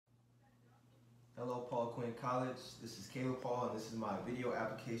Hello, Paul Quinn College. This is Paul, and this is my video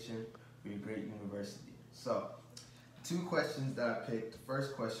application for your great university. So, two questions that I picked. The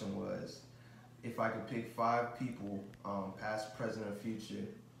first question was, if I could pick 5 people, past, present, or future,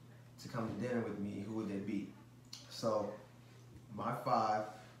 to come to dinner with me, who would they be? So, my 5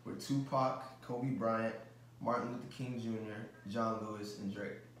 were Tupac, Kobe Bryant, Martin Luther King Jr., John Lewis, and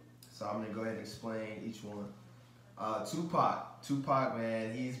Drake. So I'm gonna go ahead and explain each one. Tupac,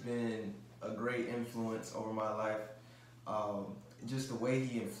 man, he's been a great influence over my life. Just the way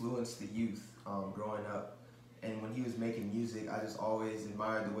he influenced the youth growing up. And when he was making music, I just always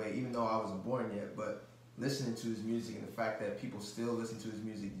admired the way, even though I wasn't born yet, but listening to his music and the fact that people still listen to his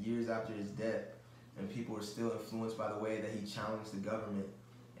music years after his death, and people are still influenced by the way that he challenged the government,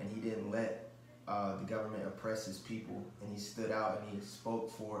 and he didn't let the government oppress his people, and he stood out and he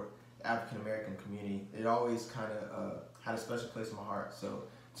spoke for the African American community. It always kind of had a special place in my heart. So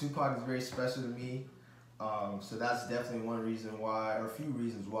Tupac is very special to me. So that's definitely one reason why, or a few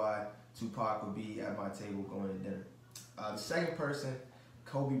reasons why, Tupac would be at my table going to dinner. The second person,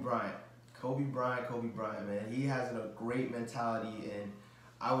 Kobe Bryant. Kobe Bryant, man. He has a great mentality, and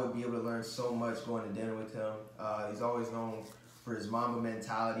I would be able to learn so much going to dinner with him. He's always known for his Mamba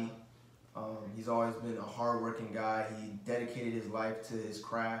mentality. He's always been a hard-working guy. He dedicated his life to his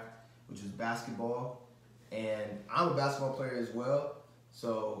craft, which was basketball. And I'm a basketball player as well.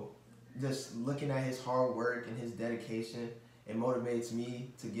 So just looking at his hard work and his dedication, it motivates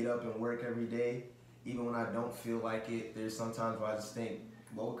me to get up and work every day. Even when I don't feel like it, there's sometimes where I just think,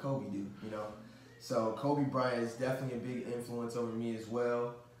 what would Kobe do, you know? So Kobe Bryant is definitely a big influence over me as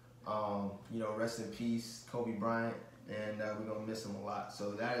well. You know, rest in peace, Kobe Bryant, and we're gonna miss him a lot.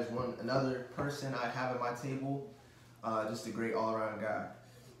 So that is another person I have at my table, just a great all-around guy.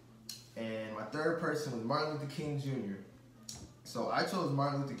 And my third person was Martin Luther King Jr. So I chose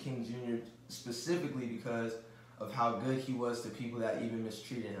Martin Luther King Jr. specifically because of how good he was to people that even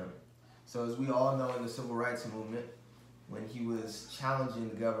mistreated him. So as we all know, in the civil rights movement, when he was challenging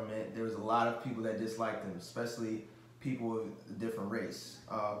the government, there was a lot of people that disliked him, especially people of a different race.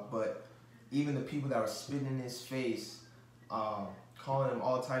 But even the people that were spitting in his face, calling him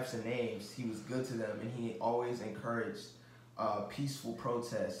all types of names, he was good to them, and he always encouraged peaceful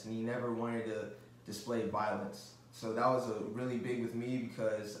protests, and he never wanted to display violence. So that was really big with me,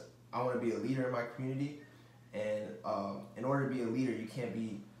 because I want to be a leader in my community, and in order to be a leader, you can't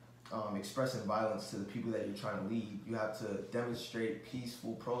be expressing violence to the people that you're trying to lead. You have to demonstrate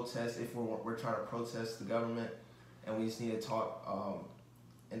peaceful protest if we're trying to protest the government, and we just need to talk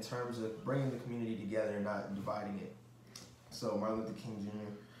in terms of bringing the community together and not dividing it. So Martin Luther King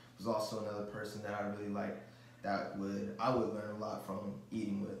Jr. was also another person that I really liked, that I would learn a lot from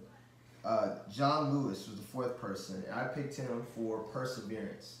eating with. John Lewis was the fourth person, and I picked him for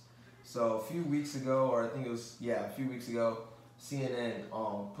perseverance. So a few weeks ago, or I think it was, yeah, a few weeks ago, CNN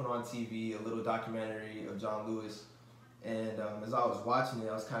put on TV a little documentary of John Lewis, and as I was watching it,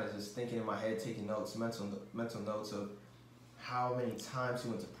 I was kind of just thinking in my head, taking notes, mental notes of how many times he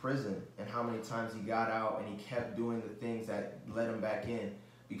went to prison and how many times he got out, and he kept doing the things that led him back in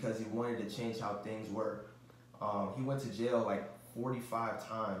because he wanted to change how things were. He went to jail like 45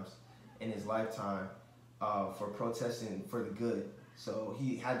 times in his lifetime for protesting for the good. So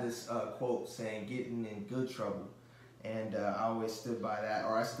he had this quote saying, "Getting in good trouble." And I always stood by that,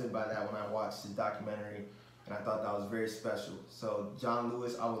 or I stood by that when I watched his documentary, and I thought that was very special. So John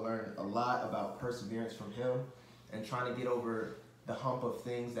Lewis, I would learn a lot about perseverance from him, and trying to get over the hump of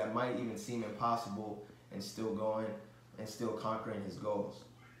things that might even seem impossible, and still going and still conquering his goals.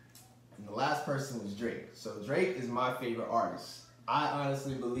 And the last person was Drake. So Drake is my favorite artist. I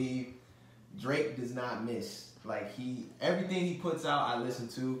honestly believe Drake does not miss. Like, everything he puts out, I listen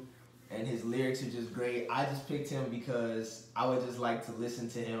to, and his lyrics are just great. I just picked him because I would just like to listen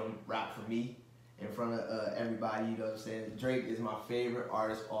to him rap for me in front of everybody, you know what I'm saying? Drake is my favorite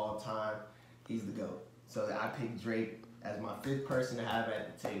artist all time. He's the GOAT. So I picked Drake as my 5th person to have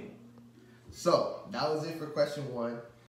at the table. So that was it for question 1.